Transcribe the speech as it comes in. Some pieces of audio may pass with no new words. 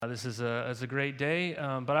This is a great day,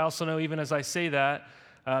 but I also know even as I say that,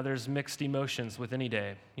 there's mixed emotions with any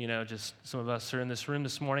day. You know, just some of us are in this room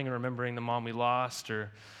this morning and remembering the mom we lost,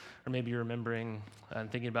 or maybe you're remembering and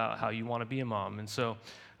thinking about how you want to be a mom. And so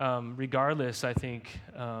regardless, I think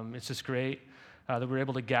it's just great that we're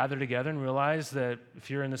able to gather together and realize that if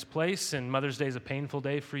you're in this place and Mother's Day is a painful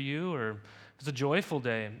day for you or it's a joyful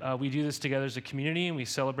day, we do this together as a community and we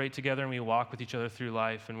celebrate together and we walk with each other through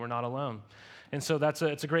life and we're not alone. And so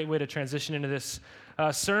it's a great way to transition into this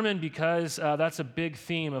sermon because that's a big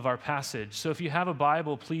theme of our passage. So if you have a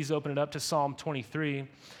Bible, please open it up to Psalm 23.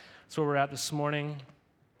 That's where we're at this morning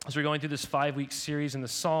as we're going through this 5-week series in the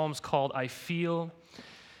Psalms called I Feel.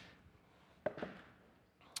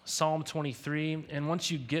 Psalm 23. And once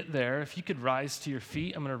you get there, if you could rise to your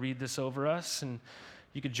feet, I'm going to read this over us, and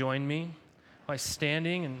you could join me by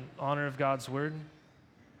standing in honor of God's word.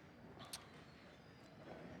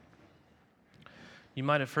 You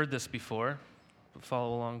might have heard this before, but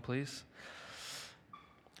follow along, please.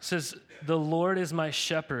 It says, "The Lord is my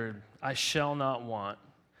shepherd, I shall not want.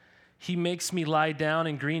 He makes me lie down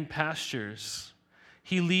in green pastures.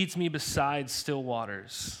 He leads me beside still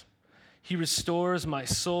waters. He restores my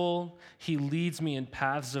soul. He leads me in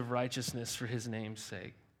paths of righteousness for his name's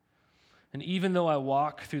sake. And even though I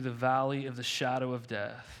walk through the valley of the shadow of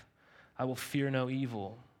death, I will fear no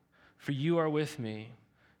evil, for you are with me.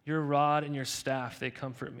 Your rod and your staff, they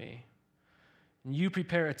comfort me. And you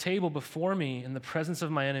prepare a table before me in the presence of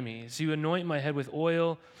my enemies. You anoint my head with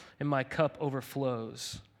oil, and my cup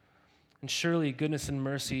overflows. And surely goodness and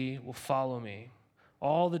mercy will follow me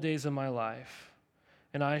all the days of my life,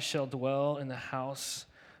 and I shall dwell in the house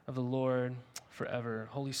of the Lord forever."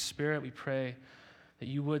 Holy Spirit, we pray that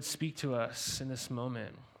you would speak to us in this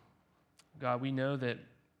moment. God, we know that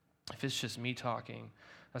if it's just me talking,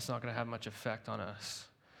 that's not going to have much effect on us.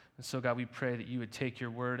 And so, God, we pray that you would take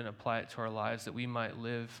your word and apply it to our lives, that we might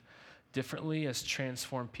live differently as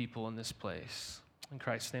transformed people in this place. In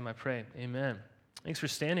Christ's name I pray, amen. Thanks for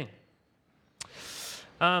standing.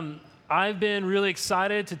 I've been really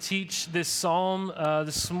excited to teach this psalm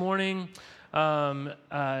this morning. This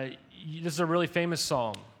is a really famous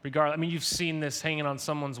psalm. You've seen this hanging on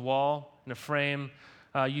someone's wall in a frame.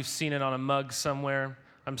 You've seen it on a mug somewhere,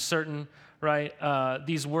 I'm certain. Right?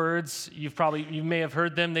 These words, you may have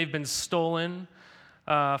heard them. They've been stolen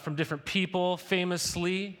from different people.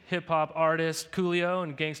 Famously, hip-hop artist Coolio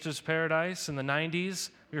in Gangsta's Paradise in the 90s.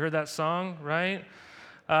 You heard that song, right?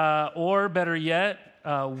 Or better yet,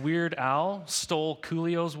 Weird Al stole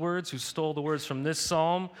Coolio's words, who stole the words from this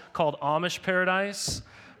psalm called Amish Paradise.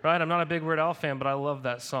 Right? I'm not a big Weird Al fan, but I love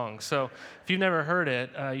that song. So if you've never heard it,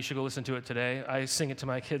 you should go listen to it today. I sing it to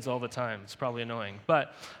my kids all the time. It's probably annoying.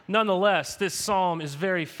 But nonetheless, this psalm is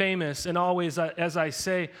very famous, and always, as I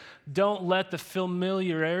say, don't let the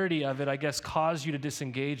familiarity of it, I guess, cause you to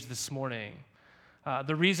disengage this morning.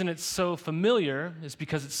 The reason it's so familiar is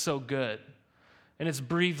because it's so good. And it's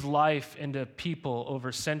breathed life into people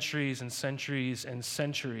over centuries and centuries and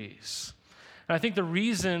centuries. And I think the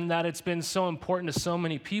reason that it's been so important to so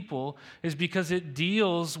many people is because it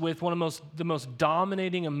deals with one of the most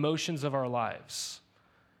dominating emotions of our lives.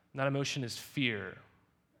 And that emotion is fear.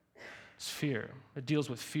 It's fear. It deals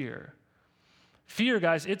with fear. Fear,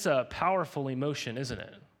 guys, it's a powerful emotion, isn't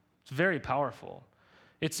it? It's very powerful.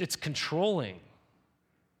 It's controlling,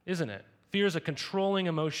 isn't it? Fear is a controlling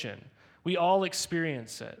emotion. We all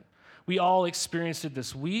experience it. We all experienced it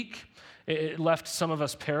this week. It left some of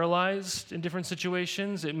us paralyzed in different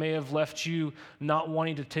situations. It may have left you not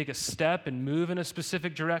wanting to take a step and move in a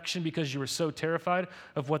specific direction because you were so terrified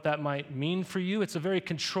of what that might mean for you. It's a very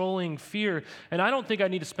controlling fear. And I don't think I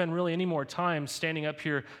need to spend really any more time standing up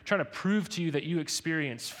here trying to prove to you that you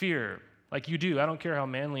experience fear. Like you do. I don't care how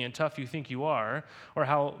manly and tough you think you are or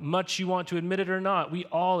how much you want to admit it or not. We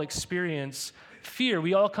all experience fear.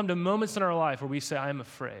 We all come to moments in our life where we say, I'm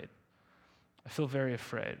afraid. I feel very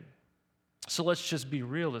afraid. So let's just be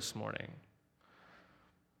real this morning.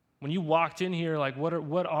 When you walked in here,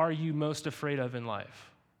 what are you most afraid of in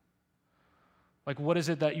life? Like, what is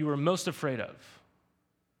it that you were most afraid of?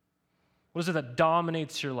 What is it that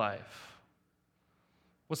dominates your life?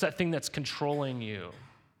 What's that thing that's controlling you?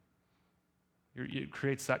 It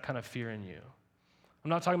creates that kind of fear in you. I'm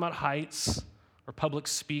not talking about heights or public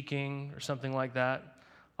speaking or something like that,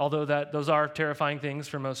 although those are terrifying things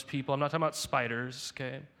for most people. I'm not talking about spiders,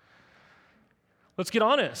 okay? Let's get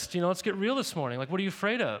honest, let's get real this morning. What are you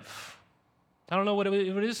afraid of? I don't know what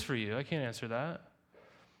it is for you. I can't answer that.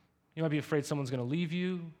 You might be afraid someone's going to leave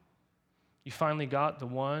you. You finally got the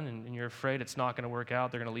one, and you're afraid it's not going to work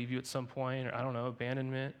out. They're going to leave you at some point, or I don't know,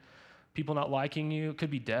 abandonment. People not liking you. It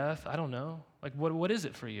could be death. I don't know. Like, what is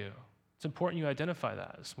it for you? It's important you identify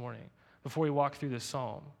that this morning before we walk through this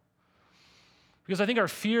psalm. Because I think our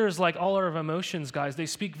fears, like all our emotions, guys, they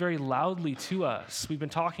speak very loudly to us. We've been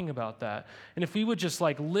talking about that. And if we would just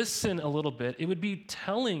like listen a little bit, it would be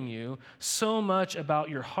telling you so much about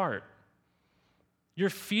your heart. Your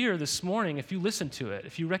fear this morning, if you listen to it,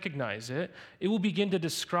 if you recognize it, it will begin to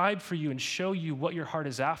describe for you and show you what your heart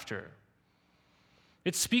is after.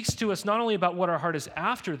 It speaks to us not only about what our heart is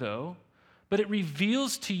after, though, but it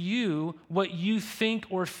reveals to you what you think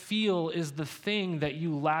or feel is the thing that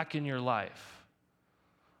you lack in your life.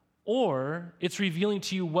 Or it's revealing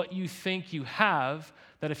to you what you think you have,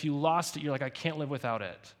 that if you lost it, you're like, I can't live without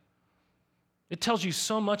it. It tells you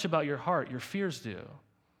so much about your heart, your fears do.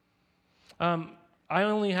 I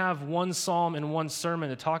only have one psalm and one sermon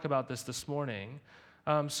to talk about this morning.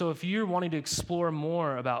 So if you're wanting to explore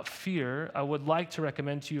more about fear, I would like to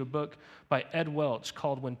recommend to you a book by Ed Welch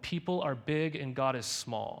called When People Are Big and God is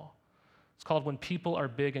Small. It's called When People Are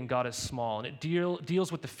Big and God is Small. And it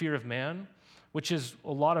deals with the fear of man, which is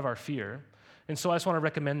a lot of our fear. And so I just want to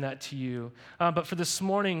recommend that to you. But for this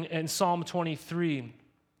morning in Psalm 23,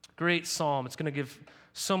 great psalm. It's going to give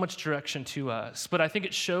so much direction to us. But I think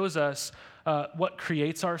it shows us what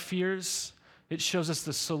creates our fears. It shows us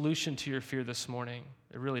the solution to your fear this morning.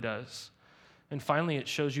 It really does. And finally, it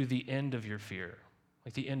shows you the end of your fear,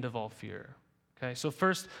 like the end of all fear. Okay, so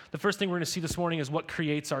the first thing we're going to see this morning is what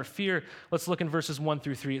creates our fear. Let's look in verses 1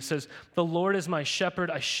 through 3. It says, "The Lord is my shepherd,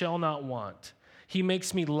 I shall not want. He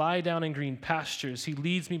makes me lie down in green pastures. He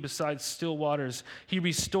leads me beside still waters. He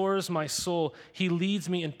restores my soul. He leads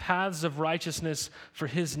me in paths of righteousness for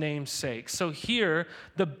his name's sake." So here,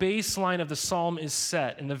 the baseline of the psalm is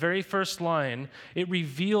set. In the very first line, it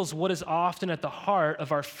reveals what is often at the heart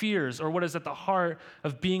of our fears, or what is at the heart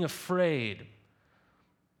of being afraid.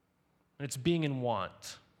 And it's being in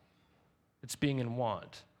want. It's being in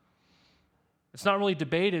want. It's not really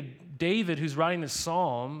debated. David, who's writing this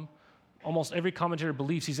psalm, almost every commentator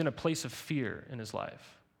believes he's in a place of fear in his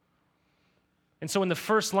life. And so in the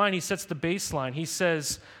first line, he sets the baseline. He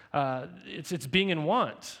says it's being in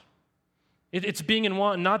want. It's being in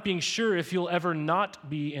want and not being sure if you'll ever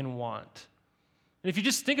not be in want. And if you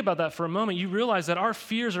just think about that for a moment, you realize that our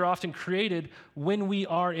fears are often created when we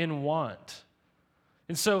are in want.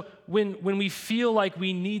 And so when we feel like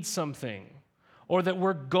we need something, or that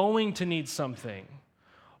we're going to need something,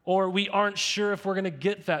 or we aren't sure if we're going to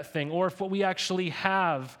get that thing, or if what we actually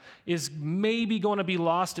have is maybe going to be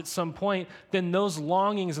lost at some point, then those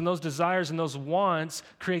longings and those desires and those wants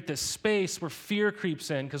create this space where fear creeps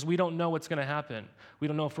in because we don't know what's going to happen. We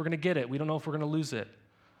don't know if we're going to get it. We don't know if we're going to lose it.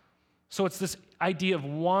 So it's this idea of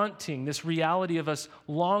wanting, this reality of us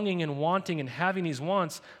longing and wanting and having these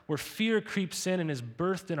wants where fear creeps in and is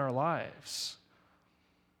birthed in our lives.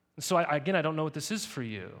 And so I don't know what this is for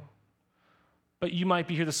you. But you might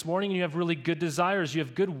be here this morning and you have really good desires. You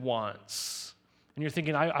have good wants. And you're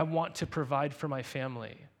thinking, I want to provide for my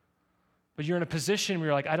family. But you're in a position where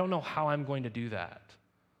you're like, I don't know how I'm going to do that.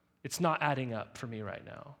 It's not adding up for me right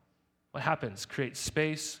now. What happens? Create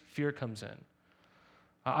space, fear comes in.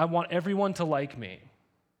 I want everyone to like me.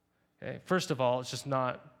 Okay? First of all, it's just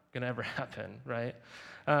not going to ever happen, right?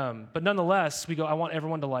 But nonetheless, we go, I want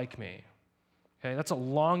everyone to like me. Okay? That's a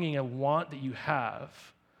longing, a want that you have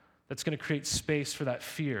that's going to create space for that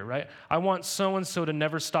fear, right? I want so-and-so to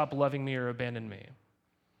never stop loving me or abandon me.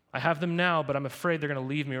 I have them now, but I'm afraid they're going to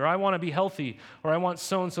leave me. Or I want to be healthy, or I want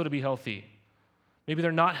so-and-so to be healthy. Maybe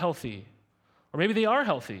they're not healthy, or maybe they are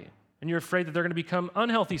healthy, and you're afraid that they're going to become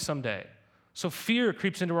unhealthy someday. So fear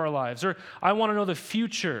creeps into our lives. Or I want to know the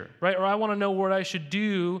future, right? Or I want to know what I should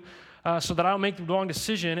do so that I don't make the wrong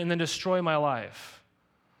decision and then destroy my life.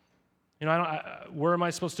 You know, where am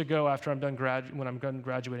I supposed to go after I'm done when I'm done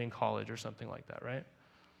graduating college or something like that, right?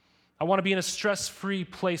 I want to be in a stress-free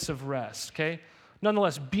place of rest, okay?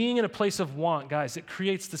 Nonetheless, being in a place of want, guys, it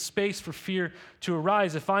creates the space for fear to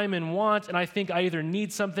arise. If I'm in want and I think I either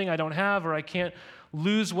need something I don't have or I can't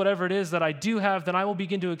lose whatever it is that I do have, then I will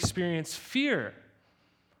begin to experience fear.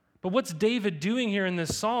 But what's David doing here in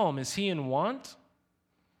this psalm? Is he in want?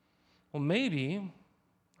 Well, maybe.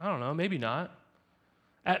 I don't know, maybe not.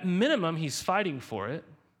 At minimum, he's fighting for it.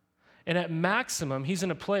 And at maximum, he's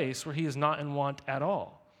in a place where he is not in want at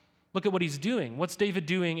all. Look at what he's doing. What's David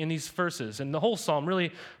doing in these verses? And the whole psalm,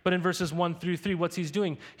 really, but in verses 1 through 3, what's he's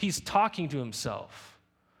doing? He's talking to himself.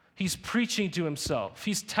 He's preaching to himself.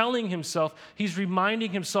 He's telling himself. He's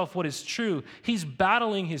reminding himself what is true. He's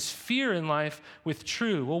battling his fear in life with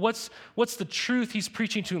true. Well, what's the truth he's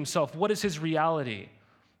preaching to himself? What is his reality?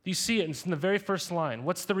 You see it, it's in the very first line.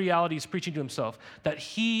 What's the reality he's preaching to himself? That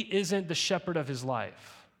he isn't the shepherd of his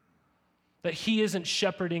life. that he isn't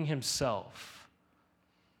shepherding himself.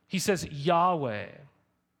 He says, Yahweh,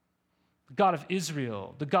 the God of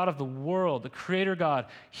Israel, the God of the world, the creator God,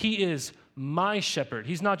 he is my shepherd.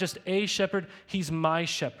 He's not just a shepherd, he's my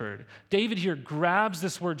shepherd. David here grabs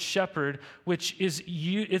this word shepherd, which is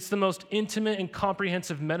it's the most intimate and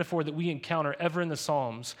comprehensive metaphor that we encounter ever in the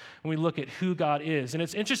Psalms when we look at who God is. And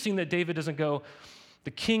it's interesting that David doesn't go,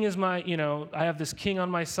 the king is my, I have this king on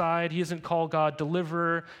my side. He doesn't call God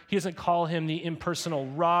deliverer. He doesn't call him the impersonal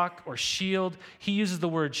rock or shield. He uses the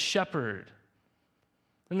word shepherd.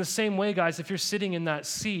 In the same way, guys, if you're sitting in that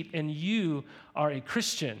seat and you are a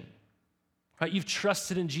Christian, right, you've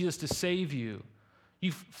trusted in Jesus to save you.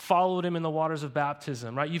 You've followed him in the waters of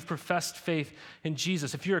baptism, right? You've professed faith in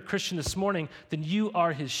Jesus. If you're a Christian this morning, then you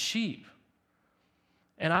are his sheep.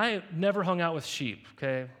 And I never hung out with sheep,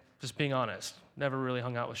 okay? Just being honest. Never really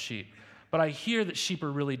hung out with sheep. But I hear that sheep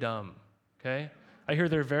are really dumb, okay? I hear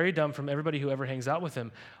they're very dumb from everybody who ever hangs out with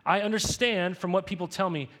them. I understand from what people tell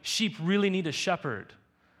me, sheep really need a shepherd,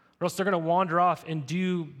 or else they're going to wander off and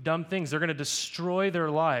do dumb things. They're going to destroy their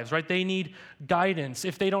lives, right? They need guidance.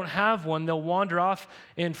 If they don't have one, they'll wander off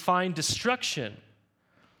and find destruction.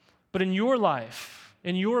 But in your life,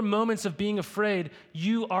 in your moments of being afraid,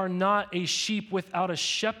 you are not a sheep without a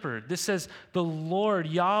shepherd. This says the Lord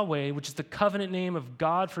Yahweh, which is the covenant name of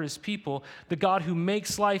God for his people, the God who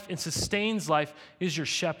makes life and sustains life, is your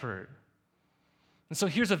shepherd. And so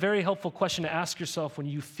here's a very helpful question to ask yourself when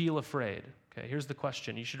you feel afraid. Okay, here's the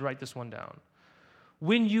question. You should write this one down.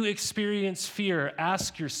 When you experience fear,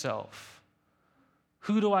 ask yourself,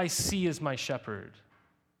 who do I see as my shepherd?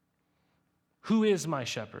 Who is my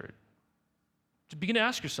shepherd? Just begin to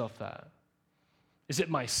ask yourself that. Is it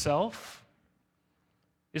myself?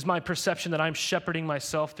 Is my perception that I'm shepherding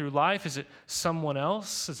myself through life? Is it someone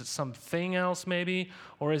else? Is it something else maybe?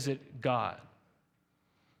 Or is it God?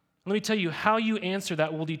 Let me tell you, how you answer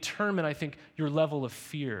that will determine, I think, your level of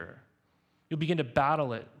fear. You'll begin to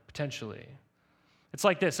battle it, potentially. It's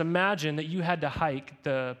like this. Imagine that you had to hike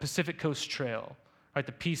the Pacific Coast Trail, right,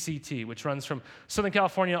 the PCT, which runs from Southern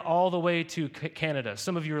California all the way to Canada.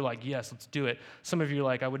 Some of you are like, yes, let's do it. Some of you are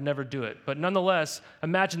like, I would never do it. But nonetheless,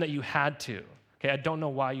 imagine that you had to. Okay, I don't know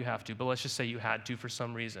why you have to, but let's just say you had to for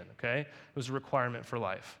some reason, okay? It was a requirement for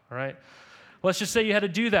life, all right? Let's just say you had to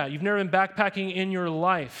do that. You've never been backpacking in your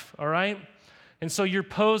life, all right? And so you're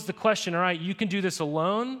posed the question, all right, you can do this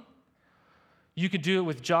alone, you could do it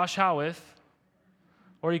with Josh Howeth,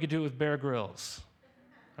 or you could do it with Bear Grylls,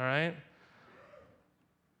 all right?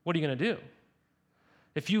 What are you going to do?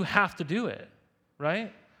 If you have to do it,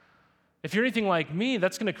 right? If you're anything like me,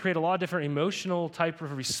 that's going to create a lot of different emotional type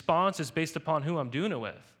of responses based upon who I'm doing it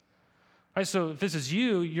with. All right, so if this is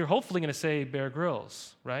you, you're hopefully going to say Bear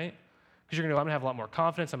Grylls, right? Because you're going to go, I'm going to have a lot more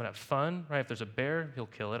confidence, I'm going to have fun, right? If there's a bear, he'll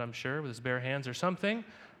kill it, I'm sure, with his bare hands or something,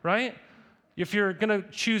 right? If you're going to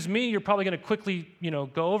choose me, you're probably going to quickly,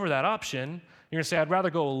 go over that option. You're going to say, I'd rather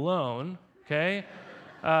go alone, okay?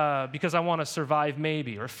 Because I want to survive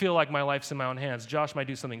maybe, or feel like my life's in my own hands. Josh might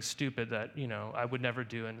do something stupid that, I would never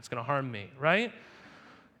do, and it's going to harm me, right?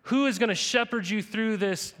 Who is going to shepherd you through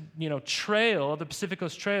this, trail, the Pacific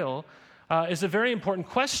Coast Trail, is a very important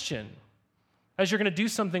question as you're going to do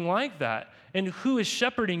something like that. And who is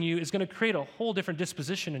shepherding you is going to create a whole different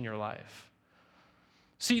disposition in your life.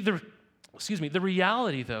 See, the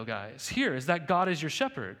reality, though, guys, here is that God is your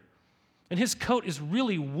shepherd, and his coat is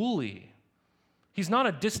really woolly. He's not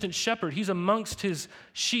a distant shepherd. He's amongst his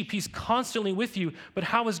sheep. He's constantly with you. But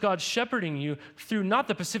how is God shepherding you through not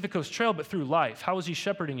the Pacific Coast Trail, but through life? How is he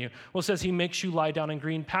shepherding you? Well, it says he makes you lie down in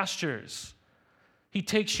green pastures. He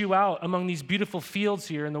takes you out among these beautiful fields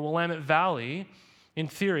here in the Willamette Valley, in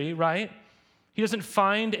theory, right? He doesn't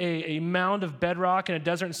find a mound of bedrock in a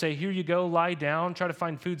desert and say, here you go, lie down, try to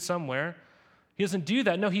find food somewhere. He doesn't do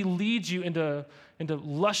that. No, he leads you into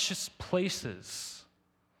luscious places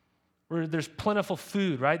where there's plentiful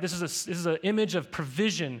food, right? This is an image of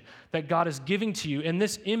provision that God is giving to you. And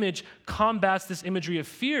this image combats this imagery of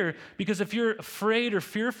fear, because if you're afraid or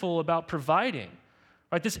fearful about providing,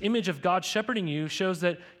 right, this image of God shepherding you shows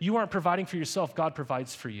that you aren't providing for yourself, God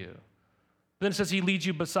provides for you. But then it says he leads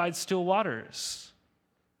you beside still waters.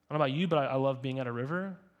 I don't know about you, but I love being at a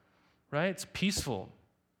river, right? It's peaceful.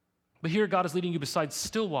 But here God is leading you beside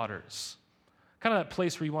still waters, kind of that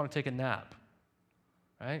place where you want to take a nap.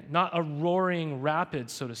 Right? Not a roaring rapid,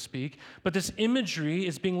 so to speak, but this imagery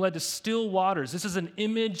is being led to still waters. This is an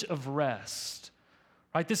image of rest.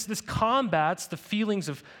 Right? This combats the feelings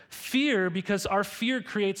of fear, because our fear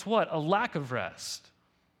creates what? A lack of rest.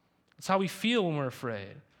 That's how we feel when we're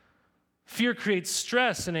afraid. Fear creates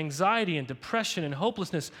stress and anxiety and depression and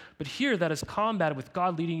hopelessness, but here that is combated with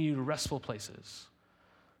God leading you to restful places.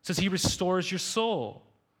 It says he restores your soul.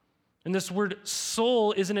 And this word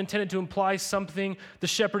soul isn't intended to imply something the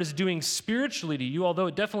shepherd is doing spiritually to you, although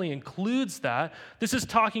it definitely includes that. This is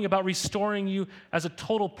talking about restoring you as a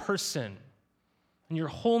total person and your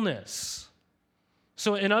wholeness.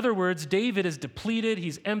 So in other words, David is depleted,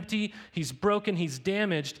 he's empty, he's broken, he's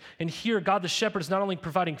damaged. And here, God the shepherd is not only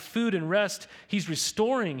providing food and rest, he's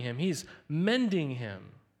restoring him, he's mending him.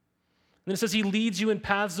 And then it says he leads you in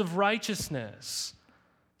paths of righteousness.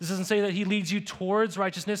 This doesn't say that he leads you towards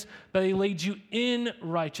righteousness, but he leads you in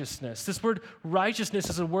righteousness. This word righteousness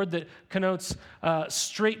is a word that connotes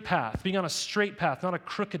straight path, being on a straight path, not a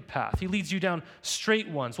crooked path. He leads you down straight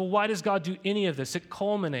ones. Well, why does God do any of this? It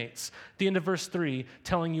culminates at the end of verse 3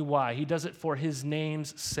 telling you why. He does it for his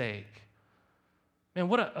name's sake. Man,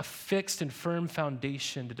 what a fixed and firm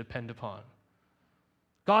foundation to depend upon.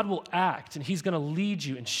 God will act, and he's going to lead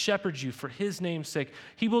you and shepherd you for his name's sake.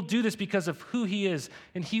 He will do this because of who he is,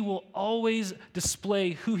 and he will always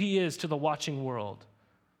display who he is to the watching world.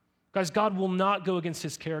 Guys, God will not go against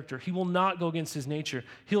his character. He will not go against his nature.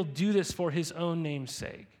 He'll do this for his own name's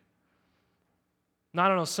sake. Now, I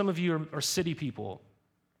don't know, some of you are city people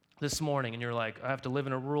this morning, and you're like, I have to live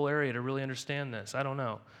in a rural area to really understand this. I don't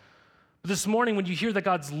know. But this morning, when you hear that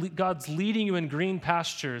God's leading you in green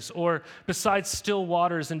pastures or beside still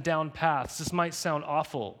waters and down paths, this might sound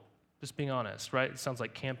awful, just being honest, right? It sounds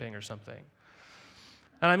like camping or something.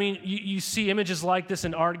 And I mean, you see images like this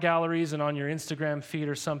in art galleries and on your Instagram feed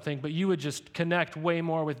or something, but you would just connect way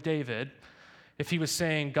more with David if he was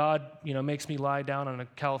saying, God, makes me lie down on a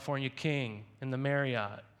California king in the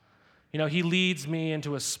Marriott. He leads me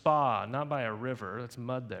into a spa, not by a river, that's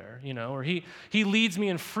mud there, or he leads me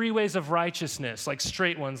in freeways of righteousness, like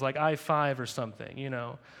straight ones, like I-5 or something,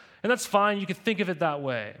 And that's fine, you could think of it that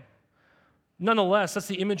way. Nonetheless, that's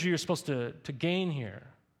the imagery you're supposed to gain here.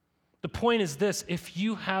 The point is this: if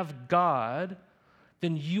you have God,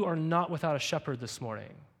 then you are not without a shepherd this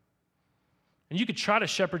morning. And you could try to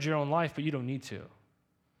shepherd your own life, but you don't need to.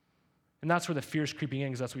 And that's where the fear is creeping in,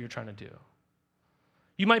 because that's what you're trying to do.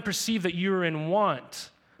 You might perceive that you are in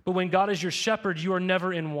want, but when God is your shepherd, you are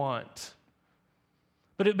never in want.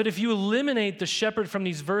 But if you eliminate the shepherd from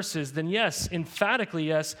these verses, then yes, emphatically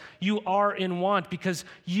yes, you are in want, because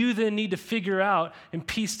you then need to figure out and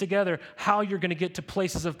piece together how you're going to get to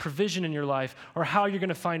places of provision in your life, or how you're going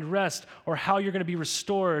to find rest, or how you're going to be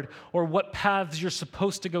restored, or what paths you're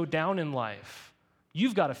supposed to go down in life.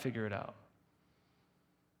 You've got to figure it out.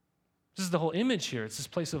 This is the whole image here. It's this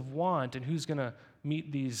place of want, and who's going to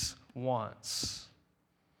meet these wants.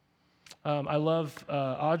 I love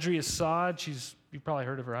Audrey Assad. You've probably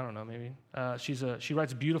heard of her. I don't know, maybe. She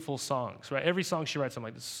writes beautiful songs, right? Every song she writes, I'm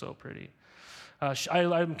like, this is so pretty.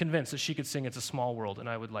 I'm convinced that she could sing It's a Small World, and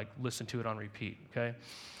I would listen to it on repeat, okay?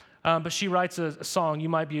 But she writes a song you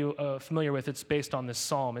might be familiar with. It's based on this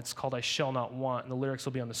psalm. It's called I Shall Not Want, and the lyrics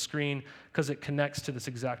will be on the screen because it connects to this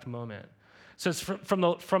exact moment. It says, from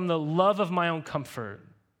the love of my own comfort,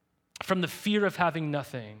 from the fear of having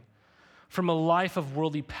nothing, from a life of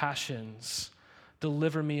worldly passions,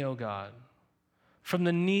 deliver me, O God. From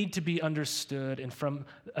the need to be understood and from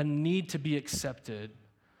a need to be accepted,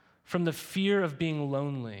 from the fear of being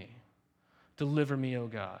lonely, deliver me, O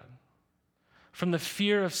God. From the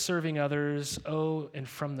fear of serving others, and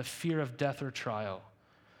from the fear of death or trial,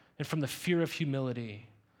 and from the fear of humility,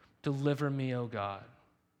 deliver me, O God.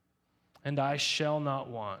 And I shall not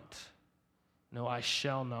want. No, I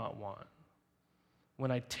shall not want. When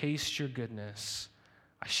I taste your goodness,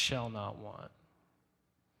 I shall not want.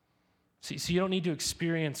 See, you don't need to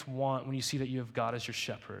experience want when you see that you have God as your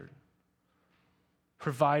shepherd,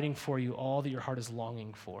 providing for you all that your heart is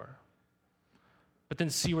longing for. But then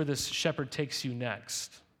see where this shepherd takes you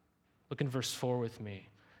next. Look in verse 4 with me.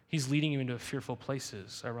 He's leading you into fearful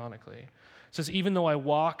places, ironically. It says, even though I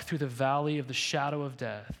walk through the valley of the shadow of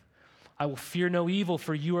death, I will fear no evil,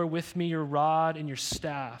 for you are with me, your rod and your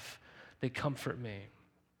staff, they comfort me.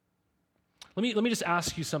 Let me just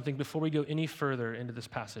ask you something before we go any further into this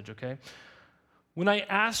passage, okay? When I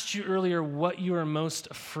asked you earlier what you are most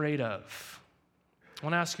afraid of, I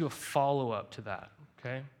want to ask you a follow-up to that,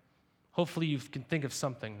 okay? Hopefully you can think of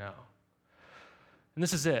something now. And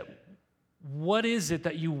this is it. What is it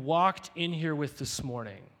that you walked in here with this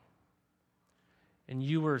morning and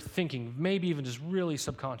you were thinking, maybe even just really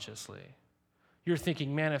subconsciously, you're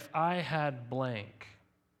thinking, man, if I had blank,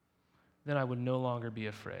 then I would no longer be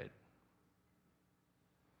afraid.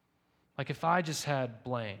 Like if I just had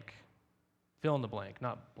blank, fill in the blank,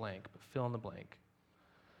 not blank, but fill in the blank.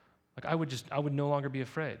 Like I would no longer be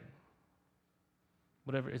afraid.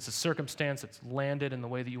 whatever, it's a circumstance that's landed in the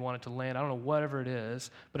way that you want it to land. I don't know, whatever it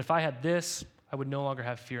is. But if I had this, I would no longer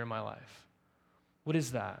have fear in my life. What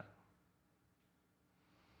is that?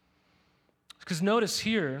 Because notice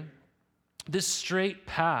here, this straight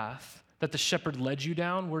path that the shepherd led you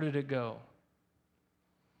down, where did it go?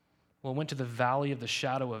 Well, it went to the valley of the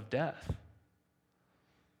shadow of death.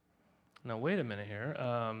 Now, wait a minute here.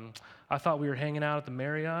 I thought we were hanging out at the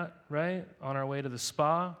Marriott, right? On our way to the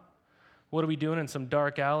spa. What are we doing in some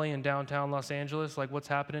dark alley in downtown Los Angeles? Like, what's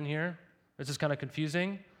happening here? This is kind of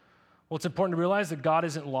confusing. Well, it's important to realize that God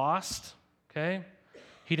isn't lost, okay?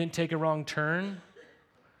 He didn't take a wrong turn.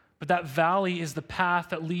 But that valley is the path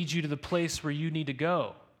that leads you to the place where you need to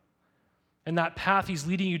go. And that path he's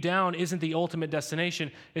leading you down isn't the ultimate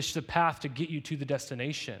destination. It's just a path to get you to the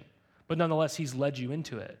destination. But nonetheless, he's led you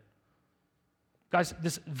into it. Guys,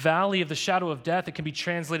 this valley of the shadow of death, it can be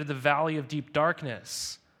translated the valley of deep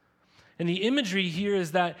darkness. And the imagery here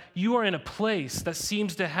is that you are in a place that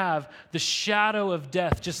seems to have the shadow of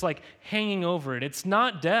death just like hanging over it. It's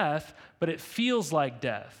not death, but it feels like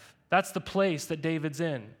death. That's the place that David's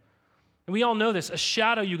in. And we all know this. A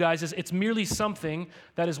shadow, you guys, it's merely something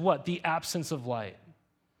that is what? The absence of light.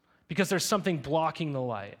 Because there's something blocking the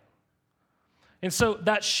light. And so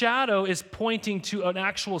that shadow is pointing to an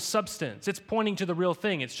actual substance. It's pointing to the real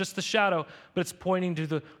thing. It's just the shadow, but it's pointing to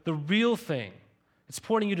the real thing. It's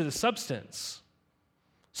pointing you to the substance.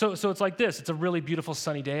 So it's like this. It's a really beautiful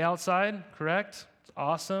sunny day outside, correct? It's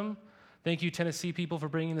awesome. Thank you, Tennessee people, for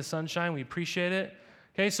bringing the sunshine. We appreciate it.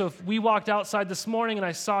 Okay, so if we walked outside this morning and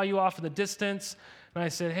I saw you off in the distance, and I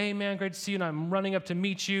said, hey, man, great to see you, and I'm running up to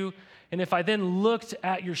meet you, and if I then looked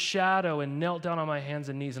at your shadow and knelt down on my hands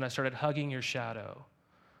and knees and I started hugging your shadow,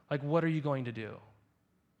 like, what are you going to do?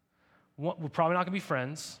 We're probably not going to be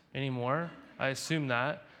friends anymore. I assume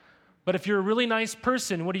that. But if you're a really nice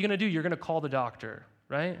person, what are you going to do? You're going to call the doctor,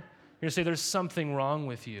 right? You're going to say there's something wrong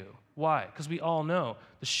with you. Why? Because we all know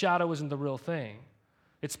the shadow isn't the real thing.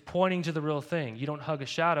 It's pointing to the real thing. You don't hug a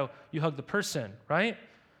shadow, you hug the person, right?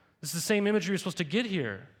 This is the same imagery you're supposed to get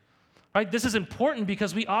here, right? This is important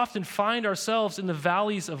because we often find ourselves in the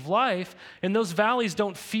valleys of life, and those valleys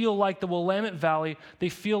don't feel like the Willamette Valley. They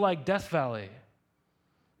feel like Death Valley.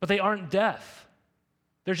 But they aren't death.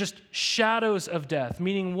 They're just shadows of death,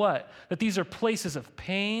 meaning what? That these are places of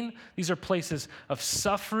pain. These are places of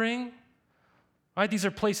suffering, right? These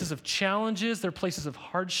are places of challenges. They're places of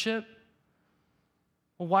hardship.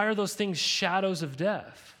 Well, why are those things shadows of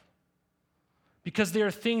death? Because they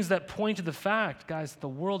are things that point to the fact, guys, that the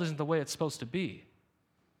world isn't the way it's supposed to be.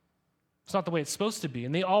 It's not the way it's supposed to be.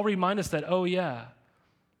 And they all remind us that, oh yeah,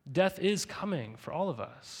 death is coming for all of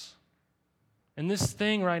us. And this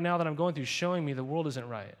thing right now that I'm going through is showing me the world isn't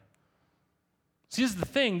right. See, this is the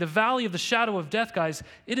thing. The valley of the shadow of death, guys,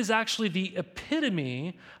 it is actually the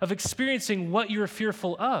epitome of experiencing what you're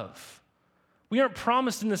fearful of. We aren't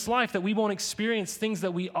promised in this life that we won't experience things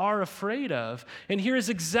that we are afraid of. And here is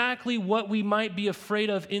exactly what we might be afraid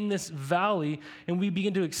of in this valley, and we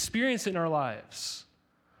begin to experience it in our lives.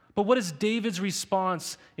 But what is David's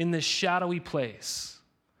response in this shadowy place?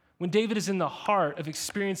 When David is in the heart of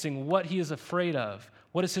experiencing what he is afraid of,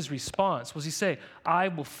 what is his response? What does he say? I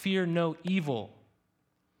will fear no evil.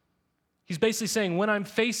 He's basically saying, when I'm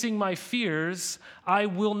facing my fears, I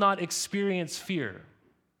will not experience fear.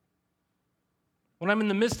 When I'm in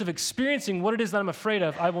the midst of experiencing what it is that I'm afraid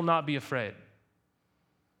of, I will not be afraid.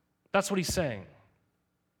 That's what he's saying.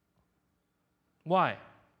 Why?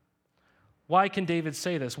 Why can David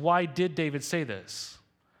say this? Why did David say this?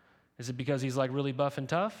 Is it because he's like really buff and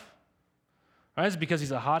tough? Right? Is it because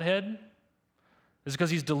he's a hothead? Is it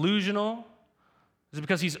because he's delusional? Is it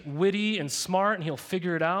because he's witty and smart and he'll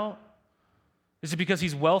figure it out? Is it because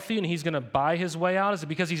he's wealthy and he's going to buy his way out? Is it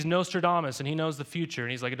because he's Nostradamus and he knows the future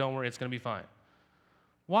and he's like, don't worry, it's going to be fine?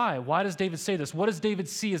 Why? Why does David say this? What does David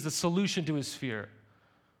see as the solution to his fear?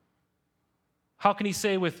 How can he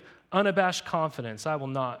say with unabashed confidence, I will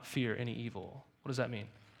not fear any evil? What does that mean?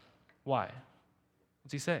 Why?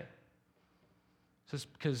 What's he say? He says,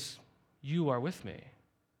 because you are with me.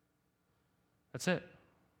 That's it.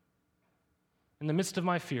 In the midst of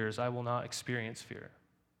my fears, I will not experience fear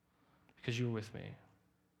because you are with me.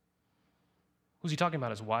 Who's he talking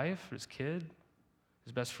about? His wife? His kid?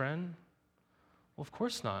 His best friend? Well, of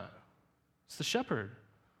course not. It's the shepherd.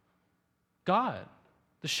 God,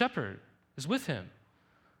 the shepherd, is with him.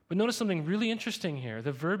 But notice something really interesting here.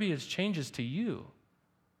 The verbiage changes to you.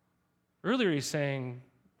 Earlier he's saying,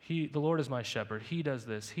 the Lord is my shepherd. He does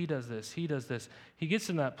this, he does this, he does this. He gets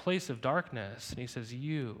in that place of darkness and he says,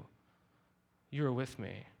 you are with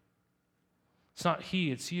me. It's not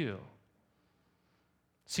he, it's you.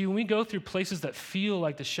 See, when we go through places that feel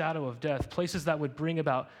like the shadow of death, places that would bring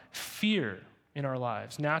about fear in our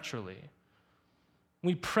lives naturally,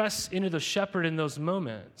 we press into the shepherd in those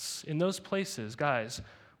moments, in those places, guys,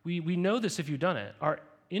 we know this if you've done it. Our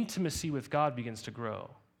intimacy with God begins to grow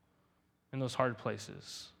in those hard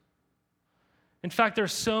places. In fact, there are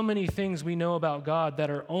so many things we know about God that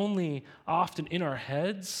are only often in our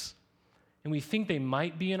heads, and we think they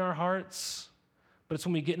might be in our hearts, but it's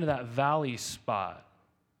when we get into that valley spot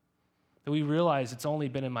that we realize it's only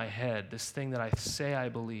been in my head, this thing that I say I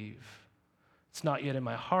believe. It's not yet in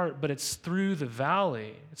my heart, but it's through the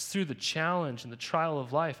valley, it's through the challenge and the trial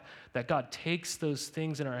of life that God takes those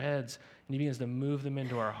things in our heads and he begins to move them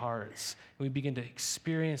into our hearts. And we begin to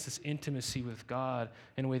experience this intimacy with God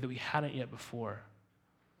in a way that we hadn't yet before.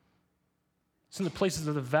 It's in the places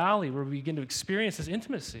of the valley where we begin to experience this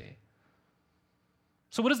intimacy.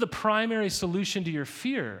 So what is the primary solution to your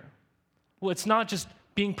fear? Well, it's not just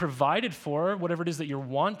being provided for, whatever it is that you're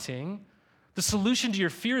wanting. The solution to your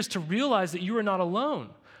fear is to realize that you are not alone,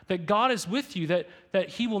 that God is with you, that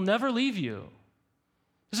he will never leave you.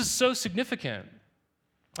 This is so significant.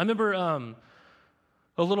 I remember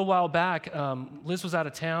a little while back, Liz was out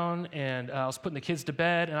of town, and I was putting the kids to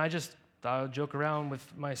bed, and I thought I would joke around with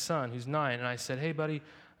my son, who's 9, and I said, hey, buddy,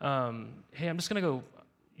 I'm just going to go,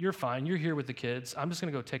 you're fine, you're here with the kids. I'm just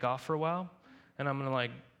going to go take off for a while, and I'm going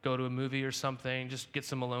to go to a movie or something, just get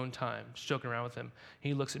some alone time, just joking around with him.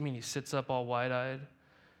 He looks at me and he sits up all wide-eyed,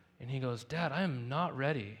 and he goes, Dad, I am not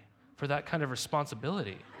ready for that kind of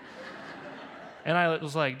responsibility. And I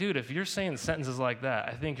was like, dude, if you're saying sentences like that,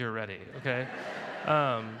 I think you're ready, okay?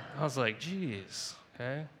 I was like, geez,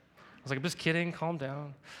 okay? I was like, I'm just kidding, calm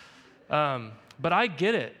down. But I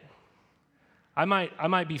get it. I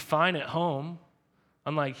might be fine at home,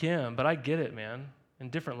 unlike him, but I get it, man, in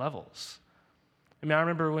different levels. I mean, I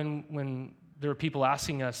remember when there were people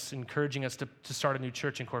asking us, encouraging us to start a new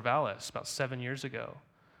church in Corvallis about 7 years ago.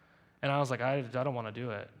 And I was like, I don't want to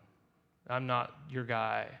do it. I'm not your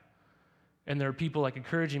guy. And there were people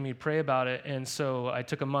encouraging me to pray about it. And so I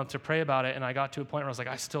took a month to pray about it, and I got to a point where I was like,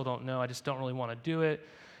 I still don't know. I just don't really want to do it.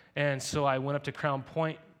 And so I went up to Crown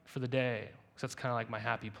Point for the day, because that's kind of like my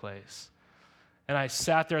happy place. And I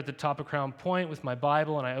sat there at the top of Crown Point with my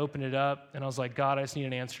Bible, and I opened it up, and I was like, God, I just need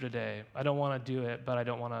an answer today. I don't want to do it, but I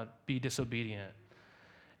don't want to be disobedient.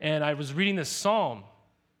 And I was reading this psalm.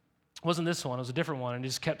 It wasn't this one, it was a different one, and it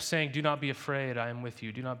just kept saying, do not be afraid, I am with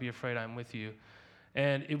you. Do not be afraid, I am with you.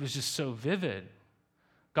 And it was just so vivid.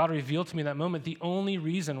 God revealed to me in that moment the only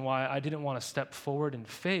reason why I didn't want to step forward in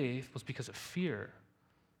faith was because of fear.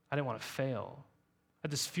 I didn't want to fail. I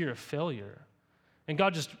had this fear of failure. And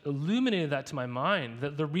God just illuminated that to my mind,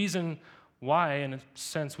 that the reason why, in a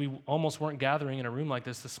sense, we almost weren't gathering in a room like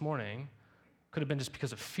this morning could have been just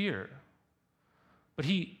because of fear. But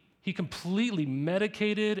he completely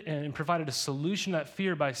medicated and provided a solution to that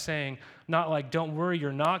fear by saying, not like, don't worry,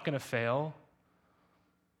 you're not going to fail.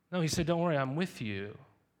 No, he said, don't worry, I'm with you.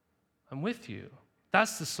 I'm with you.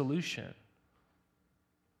 That's the solution.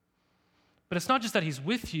 But it's not just that he's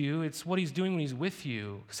with you, it's what he's doing when he's with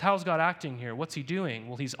you. Because how's God acting here? What's he doing?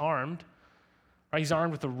 Well, he's armed. Right? He's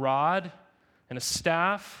armed with a rod and a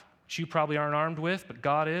staff, which you probably aren't armed with, but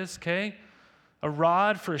God is, okay? A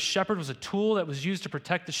rod for a shepherd was a tool that was used to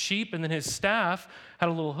protect the sheep, and then his staff had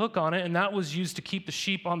a little hook on it, and that was used to keep the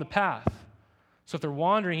sheep on the path. So if they're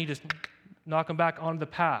wandering, he just knock them back onto the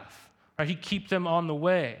path. Right? He'd keep them on the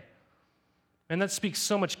way. And that speaks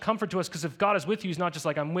so much comfort to us, because if God is with you, he's not just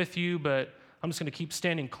like, I'm with you, but I'm just going to keep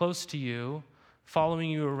standing close to you, following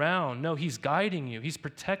you around. No, he's guiding you. He's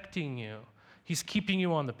protecting you. He's keeping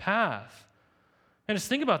you on the path. And just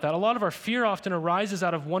think about that. A lot of our fear often arises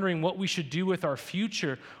out of wondering what we should do with our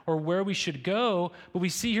future or where we should go. But we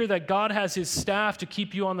see here that God has his staff to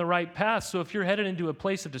keep you on the right path. So if you're headed into a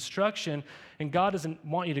place of destruction and God doesn't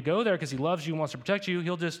want you to go there because he loves you and wants to protect you,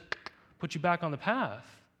 he'll just put you back on the path.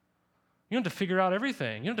 You don't have to figure out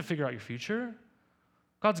everything. You don't have to figure out your future.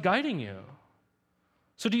 God's guiding you.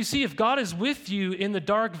 So do you see, if God is with you in the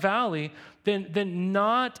dark valley, then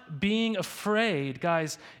not being afraid,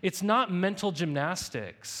 guys, it's not mental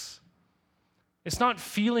gymnastics. It's not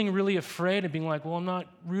feeling really afraid and being like, well, I'm not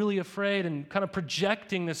really afraid, and kind of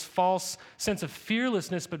projecting this false sense of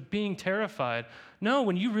fearlessness, but being terrified. No,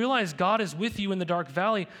 when you realize God is with you in the dark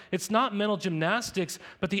valley, it's not mental gymnastics,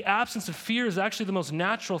 but the absence of fear is actually the most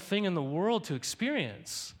natural thing in the world to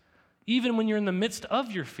experience, even when you're in the midst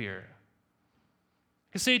of your fear.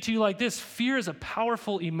 I can say it to you like this: fear is a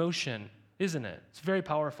powerful emotion, isn't it? It's very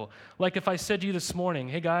powerful. Like if I said to you this morning,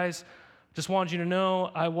 hey guys, just wanted you to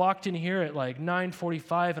know, I walked in here at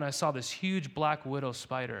 9:45 and I saw this huge black widow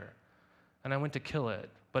spider and I went to kill it.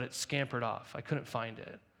 but it scampered off. I couldn't find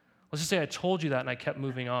it. Let's just say I told you that and I kept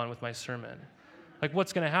moving on with my sermon. Like,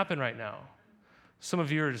 what's going to happen right now? Some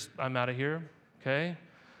of you are just, I'm out of here, okay?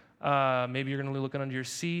 Maybe you're going to be looking under your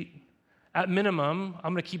seat. At minimum,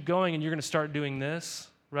 I'm going to keep going and you're going to start doing this,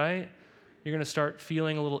 right? You're going to start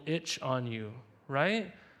feeling a little itch on you,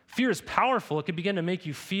 right? Fear is powerful. It can begin to make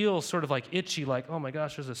you feel sort of like itchy, like, oh my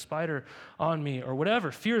gosh, there's a spider on me or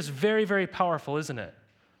whatever. Fear is very, very powerful, isn't it?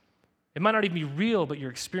 It might not even be real, but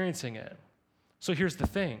you're experiencing it. So here's the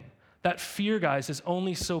thing. That fear, guys, is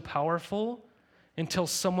only so powerful until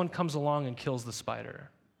someone comes along and kills the spider,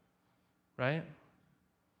 right?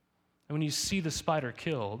 And when you see the spider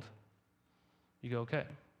killed, you go, okay,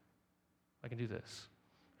 I can do this.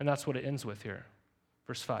 And that's what it ends with here.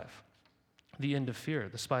 Verse 5, the end of fear.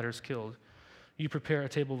 The spider's killed. You prepare a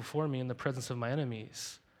table before me in the presence of my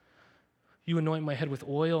enemies. You anoint my head with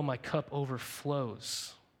oil, my cup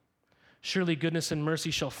overflows. Surely goodness and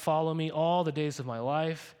mercy shall follow me all the days of my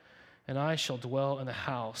life, and I shall dwell in the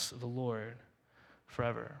house of the Lord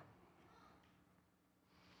forever.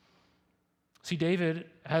 See, David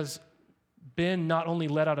has been not only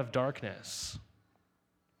led out of darkness,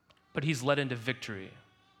 but he's led into victory.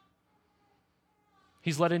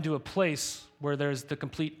 He's led into a place where there's the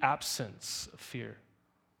complete absence of fear.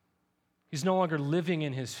 He's no longer living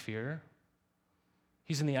in his fear.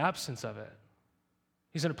 He's in the absence of it.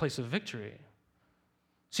 He's in a place of victory.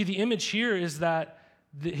 See, the image here is that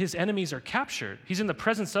his enemies are captured. He's in the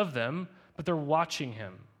presence of them, but they're watching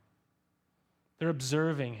him. They're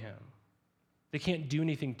observing him. They can't do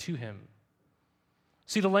anything to him.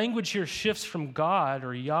 See, the language here shifts from God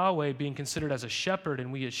or Yahweh being considered as a shepherd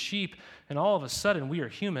and we as sheep, and all of a sudden we are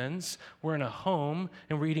humans, we're in a home,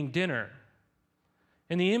 and we're eating dinner.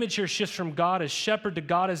 And the image here shifts from God as shepherd to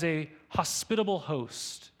God as a hospitable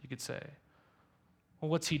host, you could say.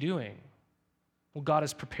 Well, what's he doing? Well, God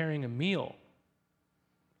is preparing a meal.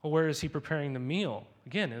 Well, where is he preparing the meal?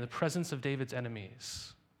 Again, in the presence of David's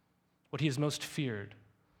enemies, what he has most feared.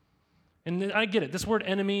 And I get it. This word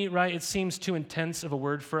enemy, right, it seems too intense of a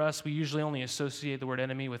word for us. We usually only associate the word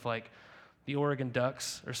enemy with like the Oregon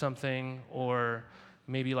Ducks or something, or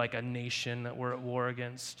maybe like a nation that we're at war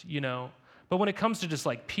against, you know. But when it comes to just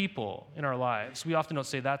like people in our lives, we often don't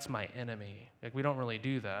say, that's my enemy. Like, we don't really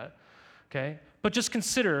do that, okay? But just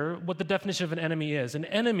consider what the definition of an enemy is. An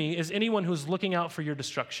enemy is anyone who's looking out for your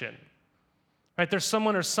destruction, right? There's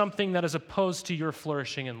someone or something that is opposed to your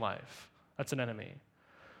flourishing in life. That's an enemy.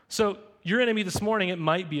 So your enemy this morning, it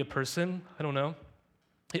might be a person, I don't know.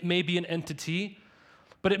 It may be an entity,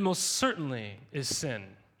 but it most certainly is sin.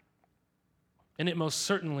 And it most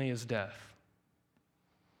certainly is death.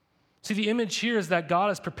 See, the image here is that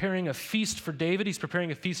God is preparing a feast for David. He's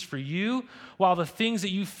preparing a feast for you, while the things that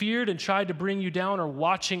you feared and tried to bring you down are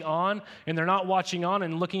watching on, and they're not watching on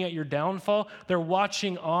and looking at your downfall. They're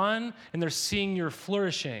watching on, and they're seeing your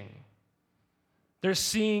flourishing. They're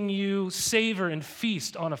seeing you savor and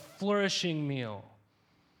feast on a flourishing meal.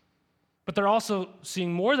 But they're also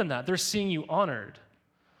seeing more than that. They're seeing you honored,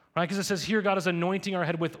 right? Because it says here, God is anointing our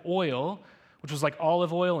head with oil, which was like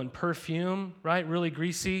olive oil and perfume, right? Really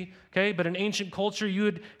greasy, okay? But in ancient culture, you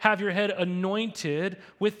would have your head anointed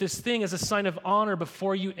with this thing as a sign of honor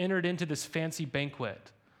before you entered into this fancy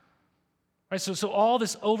banquet. Right? So all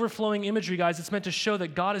this overflowing imagery, guys, it's meant to show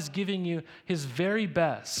that God is giving you his very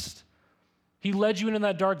best. He led you into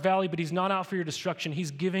that dark valley, but he's not out for your destruction.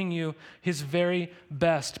 He's giving you his very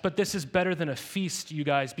best. But this is better than a feast, you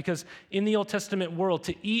guys, because in the Old Testament world,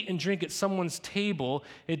 to eat and drink at someone's table,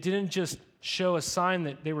 it didn't just show a sign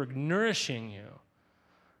that they were nourishing you.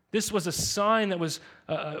 This was a sign that was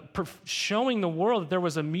showing the world that there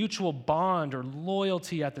was a mutual bond or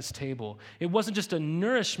loyalty at this table. It wasn't just a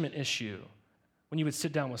nourishment issue when you would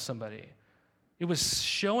sit down with somebody. It was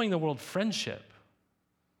showing the world friendship.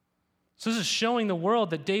 So this is showing the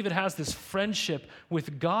world that David has this friendship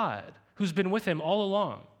with God, who's been with him all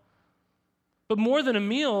along. But more than a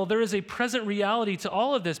meal, there is a present reality to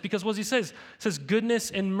all of this, because what he says, it says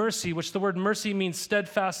goodness and mercy, which the word mercy means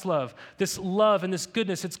steadfast love. This love and this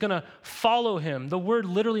goodness, it's going to follow him. The word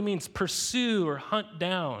literally means pursue or hunt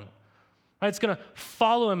down. Right? It's going to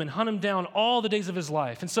follow him and hunt him down all the days of his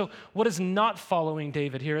life. And so what is not following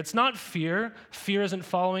David here? It's not fear. Fear isn't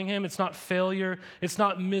following him. It's not failure. It's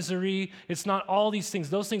not misery. It's not all these things.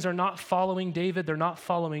 Those things are not following David. They're not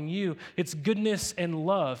following you. It's goodness and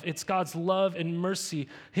love. It's God's love and mercy,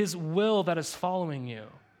 his will that is following you.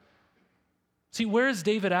 See, where is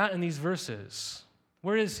David at in these verses?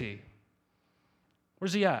 Where is he?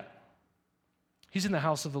 Where's he at? He's in the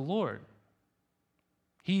house of the Lord.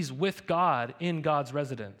 He's with God in God's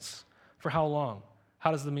residence. For how long?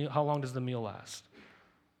 How long does the meal last?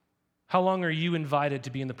 How long are you invited to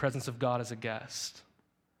be in the presence of God as a guest?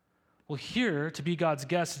 Well, here, to be God's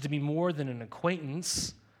guest is to be more than an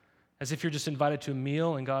acquaintance, as if you're just invited to a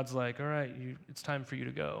meal and God's like, all right, it's time for you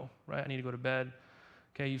to go, right? I need to go to bed.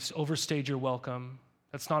 Okay, you've overstayed your welcome.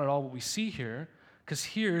 That's not at all what we see here, because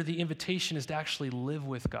here the invitation is to actually live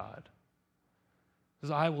with God. It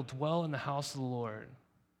says, I will dwell in the house of the Lord,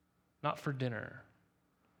 not for dinner,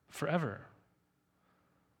 forever.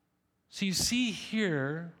 So you see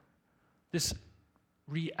here this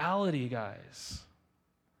reality, guys,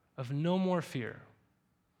 of no more fear.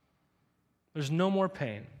 There's no more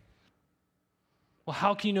pain. Well,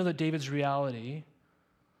 how can you know that David's reality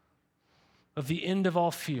of the end of all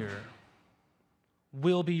fear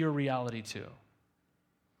will be your reality too?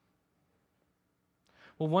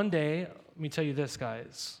 Well, one day, let me tell you this,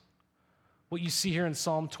 guys. What you see here in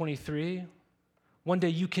Psalm 23, one day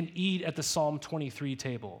you can eat at the Psalm 23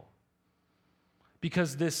 table,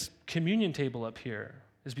 because this communion table up here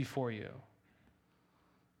is before you.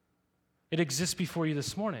 It exists before you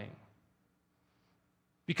this morning.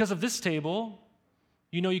 Because of this table,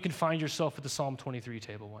 you know you can find yourself at the Psalm 23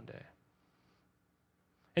 table one day.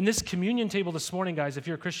 And this communion table this morning, guys, if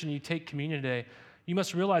you're a Christian and you take communion today, you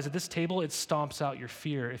must realize that this table, it stomps out your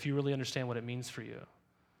fear if you really understand what it means for you.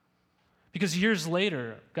 Because years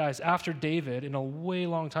later, guys, after David, in a way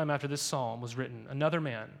long time after this psalm was written, another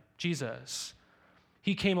man, Jesus,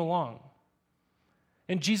 he came along.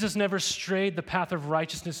 And Jesus never strayed the path of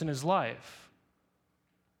righteousness in his life.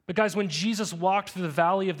 But guys, when Jesus walked through the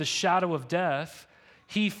valley of the shadow of death,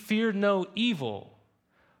 he feared no evil.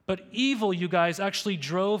 But evil, you guys, actually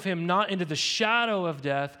drove him not into the shadow of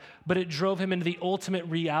death, but it drove him into the ultimate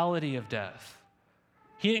reality of death.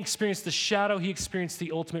 He experienced the shadow, he experienced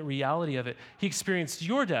the ultimate reality of it. He experienced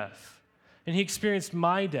your death, and he experienced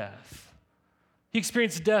my death. He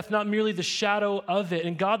experienced death, not merely the shadow of it.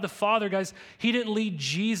 And God the Father, guys, he didn't lead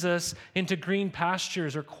Jesus into green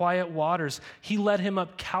pastures or quiet waters. He led him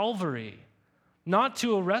up Calvary, not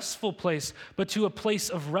to a restful place, but to a place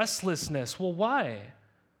of restlessness. Well, why?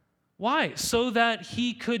 Why? So that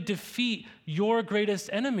he could defeat your greatest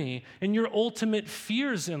enemy and your ultimate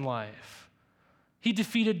fears in life. He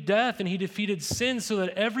defeated death and he defeated sin so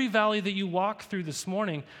that every valley that you walk through this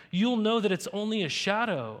morning, you'll know that it's only a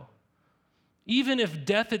shadow. Even if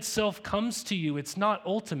death itself comes to you, it's not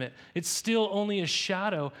ultimate. It's still only a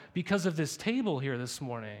shadow because of this table here this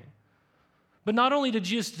morning. But not only did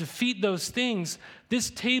Jesus defeat those things,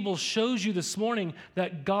 this table shows you this morning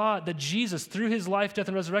that God, that Jesus, through his life, death,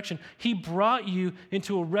 and resurrection, he brought you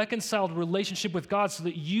into a reconciled relationship with God so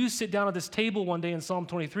that you sit down at this table one day in Psalm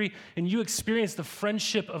 23 and you experience the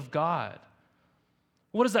friendship of God.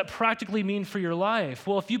 What does that practically mean for your life?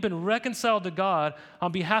 Well, if you've been reconciled to God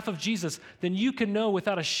on behalf of Jesus, then you can know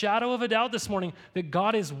without a shadow of a doubt this morning that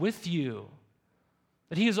God is with you,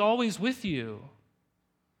 that he is always with you.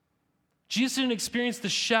 Jesus didn't experience the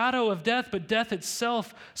shadow of death, but death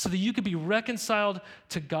itself, so that you could be reconciled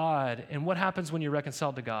to God. And what happens when you're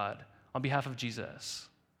reconciled to God on behalf of Jesus?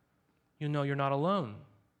 You know you're not alone.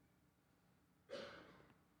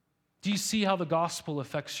 Do you see how the gospel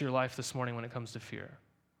affects your life this morning when it comes to fear?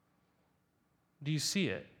 Do you see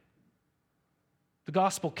it? The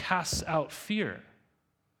gospel casts out fear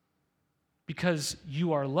because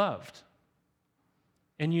you are loved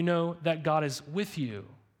and you know that God is with you.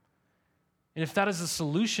 And if that is the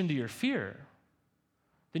solution to your fear,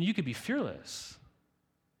 then you could be fearless.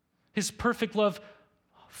 His perfect love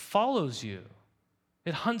follows you.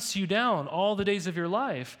 It hunts you down all the days of your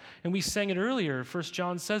life. And we sang it earlier. 1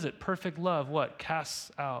 John says it. Perfect love, what? Casts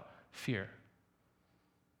out fear.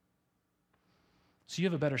 So you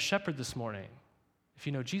have a better shepherd this morning if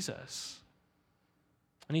you know Jesus.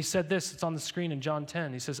 And he said this, it's on the screen in John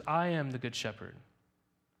 10. He says, I am the good shepherd.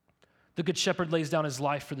 The good shepherd lays down his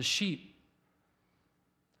life for the sheep.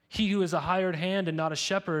 He who is a hired hand and not a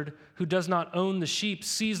shepherd, who does not own the sheep,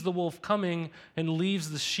 sees the wolf coming and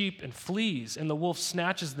leaves the sheep and flees, and the wolf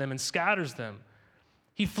snatches them and scatters them.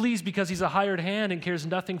 He flees because he's a hired hand and cares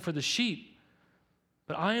nothing for the sheep.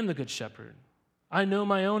 But I am the good shepherd. I know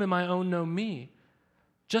my own, and my own know me.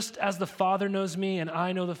 Just as the Father knows me, and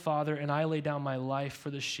I know the Father, and I lay down my life for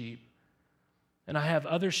the sheep. And I have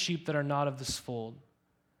other sheep that are not of this fold.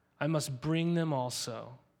 I must bring them also,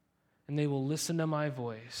 and they will listen to my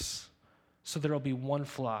voice, so there will be one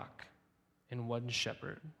flock and one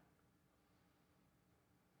shepherd.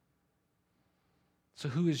 So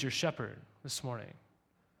who is your shepherd this morning?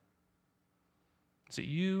 Is it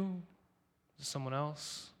you? Is it someone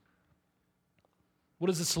else? What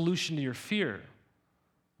is the solution to your fear?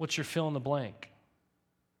 What's your fill in the blank?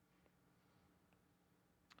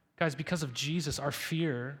 Guys, because of Jesus, our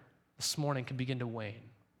fear, this morning can begin to wane.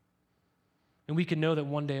 And we can know that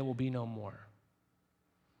one day it will be no more.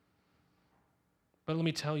 But let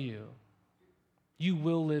me tell you, you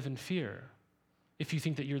will live in fear if you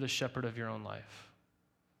think that you're the shepherd of your own life.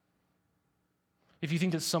 If you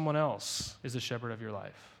think that someone else is the shepherd of your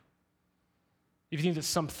life. If you think that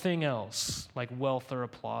something else, like wealth or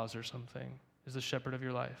applause or something, is the shepherd of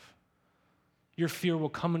your life. Your fear will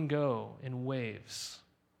come and go in waves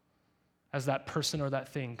as that person or that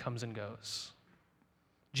thing comes and goes.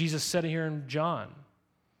 Jesus said it here in John.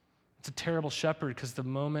 It's a terrible shepherd because the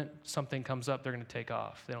moment something comes up, they're going to take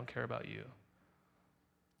off. They don't care about you.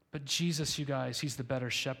 But Jesus, you guys, he's the better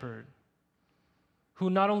shepherd who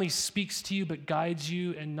not only speaks to you but guides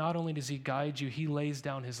you, and not only does he guide you, he lays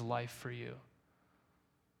down his life for you.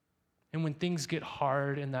 And when things get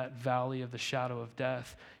hard in that valley of the shadow of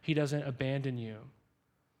death, he doesn't abandon you.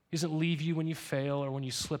 He doesn't leave you when you fail or when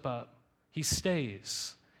you slip up. He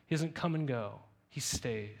stays. He doesn't come and go. He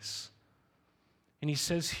stays. And he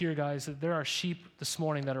says here, guys, that there are sheep this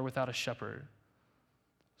morning that are without a shepherd.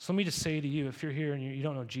 So let me just say to you, if you're here and you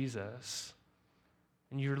don't know Jesus,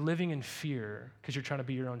 and you're living in fear because you're trying to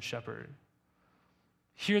be your own shepherd,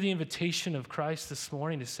 hear the invitation of Christ this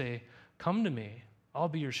morning to say, come to me. I'll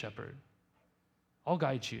be your shepherd. I'll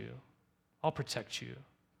guide you. I'll protect you.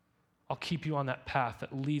 I'll keep you on that path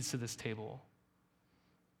that leads to this table.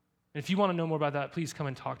 And if you want to know more about that, please come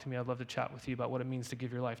and talk to me. I'd love to chat with you about what it means to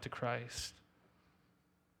give your life to Christ.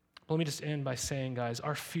 But let me just end by saying, guys,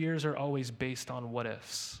 our fears are always based on what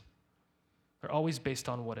ifs. They're always based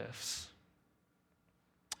on what ifs.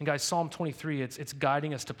 And guys, Psalm 23, it's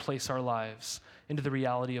guiding us to place our lives into the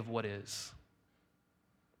reality of what is.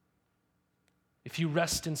 If you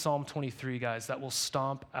rest in Psalm 23, guys, that will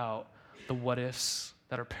stomp out the what ifs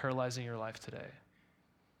that are paralyzing your life today.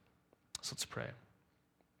 So let's pray.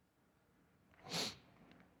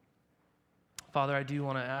 Father, I do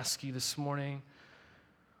want to ask you this morning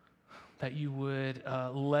that you would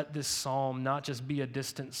let this psalm not just be a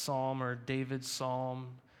distant psalm or David's psalm,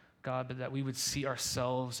 God, but that we would see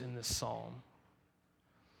ourselves in this psalm.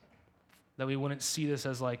 That we wouldn't see this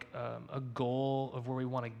as like a goal of where we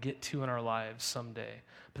want to get to in our lives someday,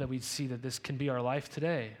 but that we'd see that this can be our life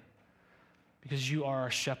today because you are our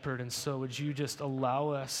shepherd. And so would you just allow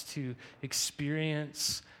us to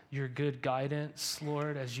experience your good guidance,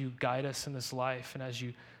 Lord, as you guide us in this life and as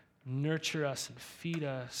you nurture us and feed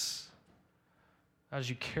us, as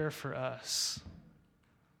you care for us,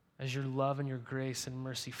 as your love and your grace and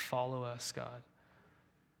mercy follow us, God.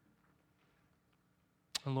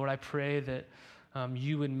 And Lord, I pray that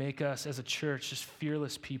you would make us as a church just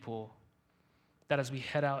fearless people, that as we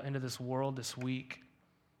head out into this world this week,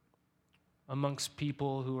 amongst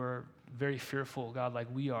people who are very fearful, God, like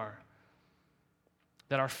we are,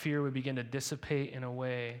 that our fear would begin to dissipate in a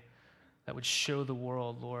way that would show the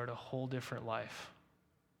world, Lord, a whole different life,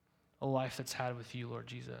 a life that's had with you, Lord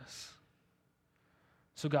Jesus.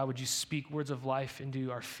 So God, would you speak words of life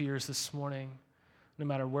into our fears this morning? No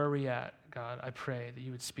matter where we're at, God, I pray that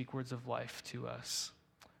you would speak words of life to us.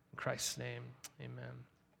 In Christ's name, amen.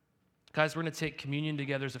 Guys, we're going to take communion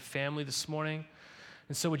together as a family this morning.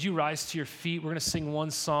 And so would you rise to your feet? We're going to sing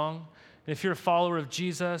one song. And if you're a follower of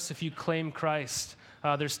Jesus, if you claim Christ,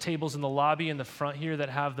 there's tables in the lobby in the front here that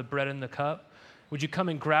have the bread and the cup. Would you come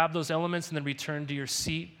and grab those elements and then return to your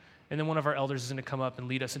seat? And then one of our elders is going to come up and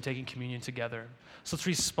lead us in taking communion together. So let's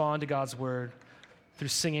respond to God's word through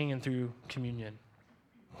singing and through communion.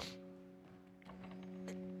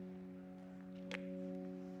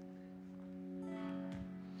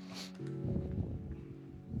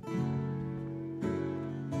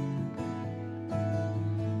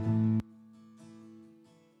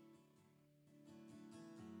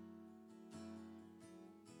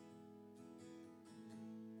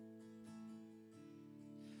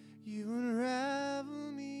 You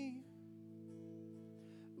unravel me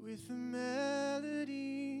with a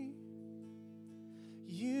melody.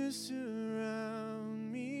 You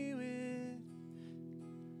surround me with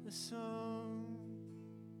a song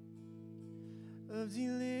of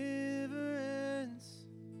deliverance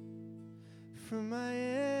from my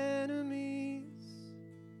enemies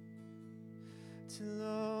till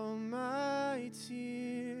all my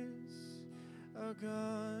tears are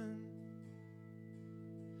gone.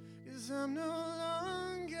 'Cause I'm no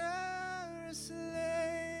longer a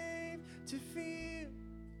slave to fear.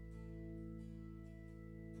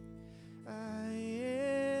 I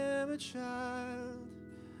am a child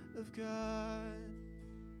of God.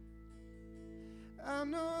 I'm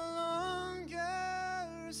no longer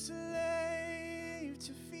a slave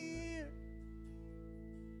to fear.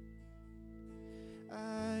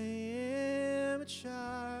 I am a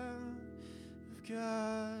child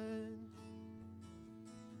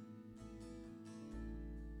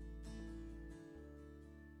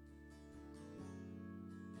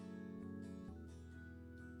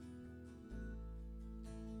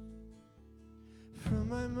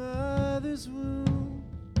Father's womb,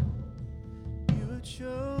 you have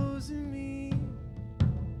chosen